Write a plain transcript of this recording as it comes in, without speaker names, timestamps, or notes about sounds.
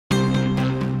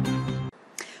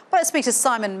Let's speak to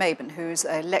Simon Mabon, who's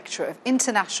a lecturer of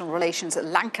international relations at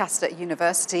Lancaster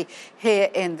University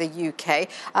here in the UK.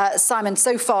 Simon,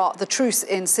 so far the truce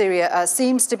in Syria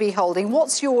seems to be holding.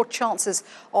 What's your chances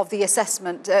of the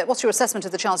assessment? What's your assessment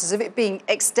of the chances of it being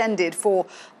extended for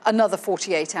another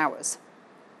 48 hours?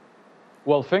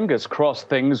 Well, fingers crossed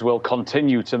things will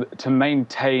continue to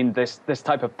maintain this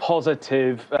type of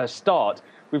positive start.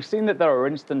 We've seen that there are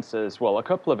instances, well, a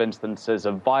couple of instances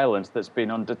of violence that's been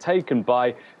undertaken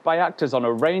by actors on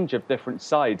a range of different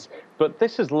sides. But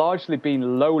this has largely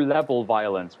been low-level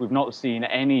violence. We've not seen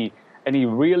any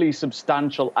really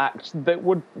substantial acts that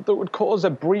would cause a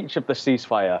breach of the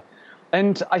ceasefire.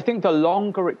 And I think the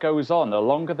longer it goes on, the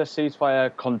longer the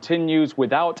ceasefire continues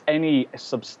without any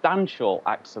substantial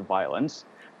acts of violence,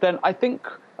 then I think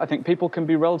people can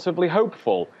be relatively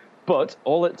hopeful. But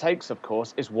all it takes, of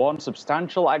course, is one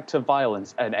substantial act of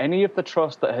violence, and any of the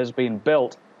trust that has been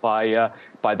built by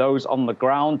those on the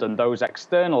ground and those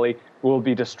externally will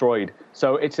be destroyed.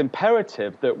 So it's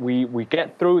imperative that we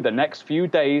get through the next few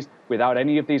days without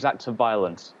any of these acts of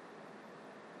violence.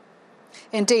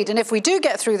 Indeed, and if we do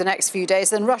get through the next few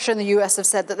days, then Russia and the US have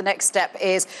said that the next step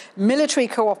is military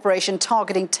cooperation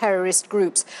targeting terrorist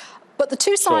groups. But the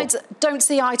two sides don't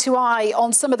see eye to eye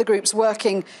on some of the groups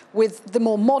working with the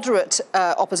more moderate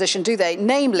opposition, do they?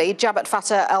 Namely, Jabhat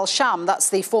Fatah al-Sham,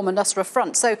 that's the former Nusra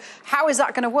Front. So how is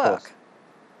that going to work?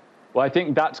 Well, I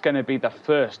think that's going to be the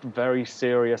first very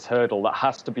serious hurdle that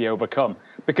has to be overcome.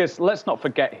 Because let's not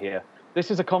forget here,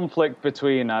 this is a conflict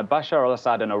between Bashar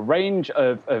al-Assad and a range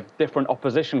of different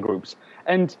opposition groups.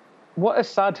 And what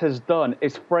Assad has done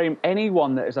is frame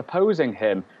anyone that is opposing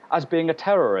him as being a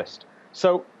terrorist.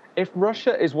 So if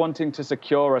Russia is wanting to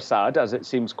secure Assad, as it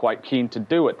seems quite keen to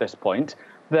do at this point,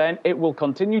 then it will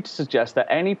continue to suggest that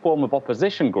any form of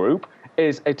opposition group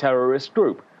is a terrorist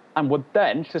group, and would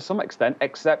then, to some extent,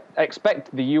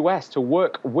 expect the US to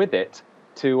work with it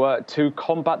to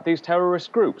combat these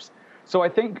terrorist groups. So I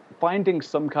think finding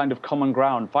some kind of common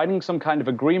ground, finding some kind of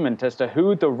agreement as to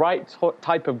who the right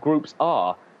type of groups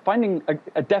are, finding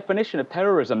a definition of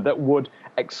terrorism that would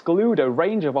exclude a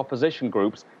range of opposition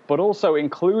groups, but also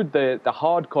include the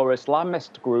hardcore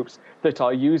Islamist groups that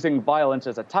are using violence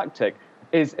as a tactic,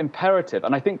 is imperative.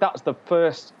 And I think that's the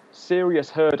first serious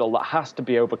hurdle that has to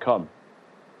be overcome.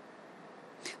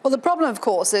 Well, the problem, of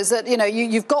course, is that,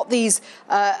 you've got these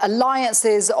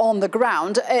alliances on the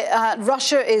ground.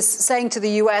 Russia is saying to the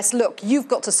US, look, you've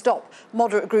got to stop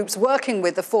moderate groups working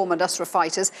with the former Nusra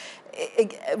fighters.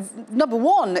 Number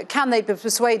one, can they be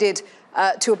persuaded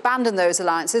to abandon those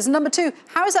alliances? And number two,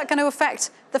 how is that going to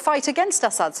affect the fight against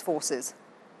Assad's forces?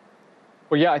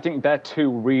 Well, yeah, I think they're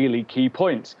two really key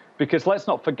points. Because let's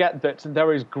not forget that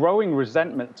there is growing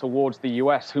resentment towards the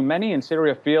US, who many in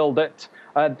Syria feel that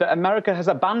America has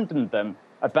abandoned them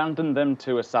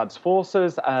to Assad's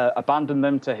forces, abandoned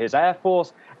them to his air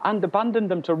force, and abandoned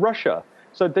them to Russia.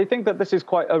 So they think that this is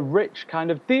quite a rich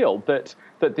kind of deal, that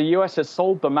the US has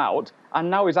sold them out and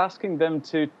now is asking them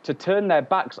to turn their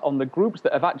backs on the groups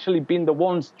that have actually been the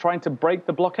ones trying to break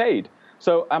the blockade.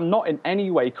 So I'm not in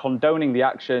any way condoning the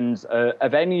actions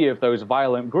of any of those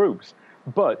violent groups.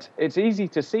 But it's easy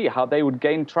to see how they would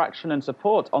gain traction and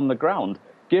support on the ground,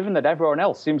 given that everyone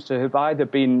else seems to have either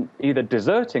been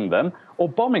deserting them or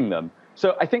bombing them.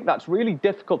 So I think that's really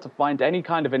difficult to find any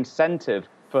kind of incentive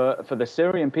for the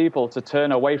Syrian people to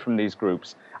turn away from these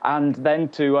groups and then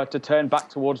to turn back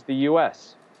towards the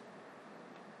US.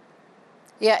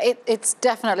 Yeah, it's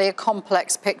definitely a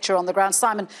complex picture on the ground.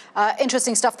 Simon,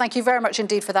 interesting stuff. Thank you very much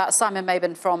indeed for that. Simon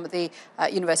Mabon from the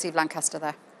University of Lancaster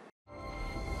there.